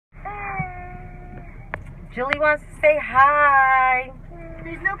Julie wants to say hi.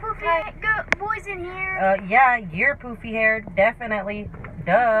 There's no poofy boys in here. Yeah, you're poofy haired, definitely.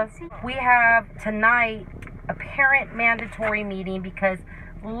 Duh. We have tonight a parent mandatory meeting because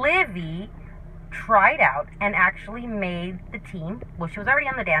Livvy tried out and actually made the team. Well, she was already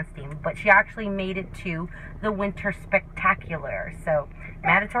on the dance team, but she actually made it to the Winter Spectacular. So,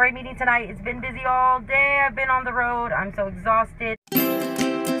 mandatory meeting tonight. It's been busy all day. I've been on the road. I'm so exhausted.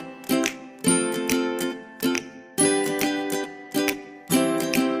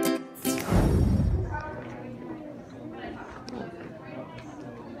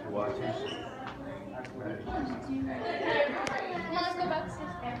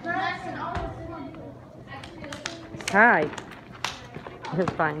 Hi.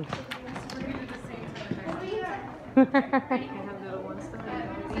 It's fine.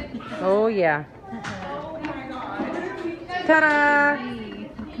 Oh yeah. Ta-da!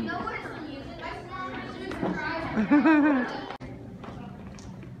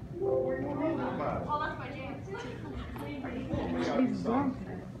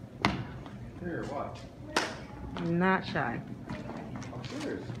 Not shy.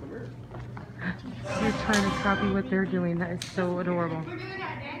 You're trying to copy what they're doing. That is so adorable.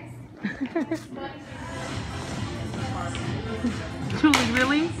 Julie,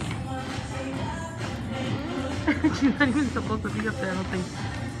 really? She's not even supposed to be up there, I don't think.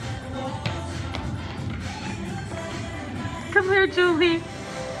 Come here, Julie.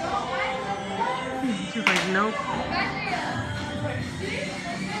 She's like, nope.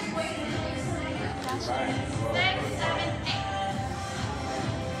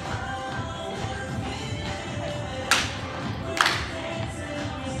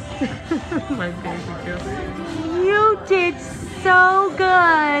 My baby girl. You did so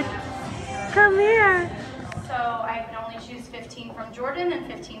good. Come here. So I can only choose 15 from Jordan and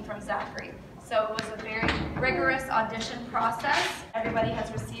 15 from Zachary. So it was a very rigorous audition process. Everybody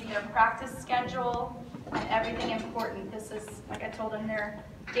has received their practice schedule and everything important. This is, like I told them, their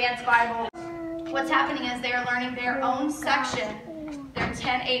dance Bible. What's happening is they are learning their own section, their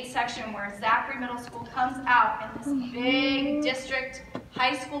 10-8 section, where Zachary Middle School comes out in this big district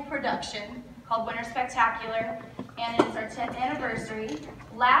high school production called Winter Spectacular, and it is our 10th anniversary.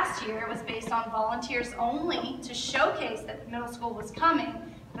 Last year it was based on volunteers only to showcase that the middle school was coming,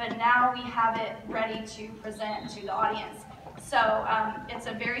 but now we have it ready to present to the audience. So it's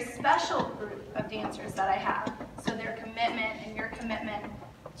a very special group of dancers that I have, so their commitment and your commitment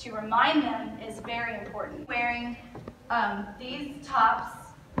to remind them is very important. Wearing these tops,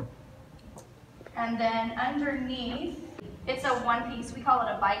 and then underneath, it's a one piece. We call it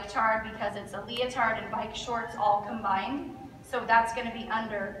a bike chart because it's a leotard and bike shorts all combined. So that's going to be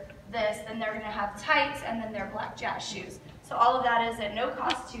under this. Then they're going to have tights and then their black jazz shoes. So all of that is at no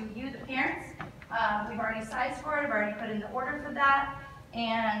cost to you, the parents. We've already sized for it. I've already put in the order for that.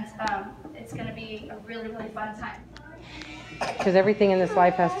 And it's going to be a really, really fun time. Because everything in this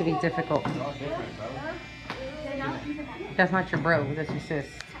life has to be difficult. That's not your bro. That's your sis.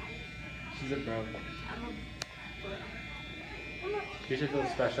 She's a bro. You should feel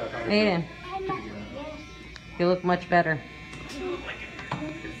special. Aiden, you look much better.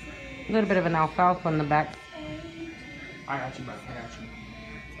 A little bit of an alfalfa in the back. I got you, man. I got you.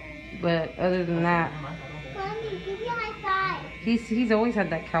 But other than that, Mommy, give me a high five. he's always had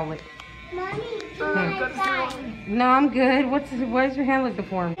that cowlick. Mommy, give me a high five. No, I'm good. Why is your hand looking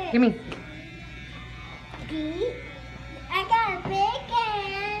for him? Give me. I got a big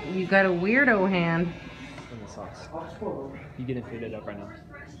hand. You got a weirdo hand. In the sauce. You getting faded up right now.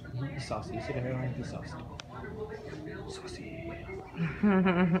 He's saucy. You see the hairline? He's saucy. Saucy.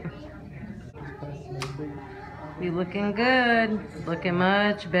 You looking good. Looking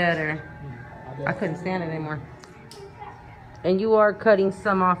much better. I couldn't stand it anymore. And you are cutting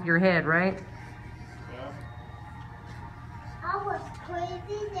some off your head, right? I was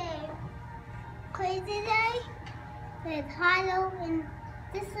crazy day. Crazy day with Hollow, and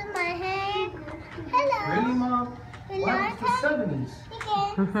this is my hair. Hello. Really, Mom? A Why long was the time. 70s?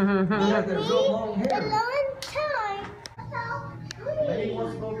 Again. You had that real long A hair. long time. Maybe he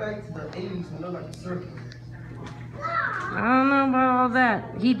wants to go back to the 80s and look like a circle. I don't know about all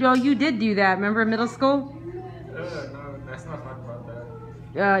that. You did do that. Remember in middle school? No, that's not talking about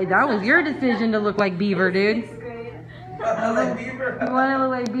that. That was your decision to look like Beaver, dude. I like Beaver. You want to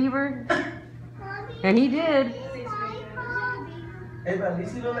look like Beaver? And he did. Hey, but at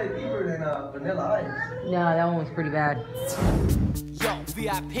least you look like Beaver than Vanilla Ice. No, that one was pretty bad. Yo,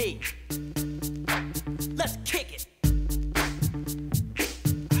 VIP. Let's kick it.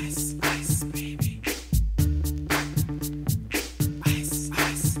 Ice, ice, baby. Ice,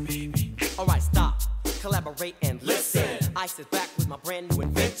 ice, baby. All right, stop. collaborate and listen. I sit back with my brand new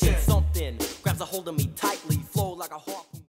invention. Something grabs a hold of me tightly, flow like a hawk.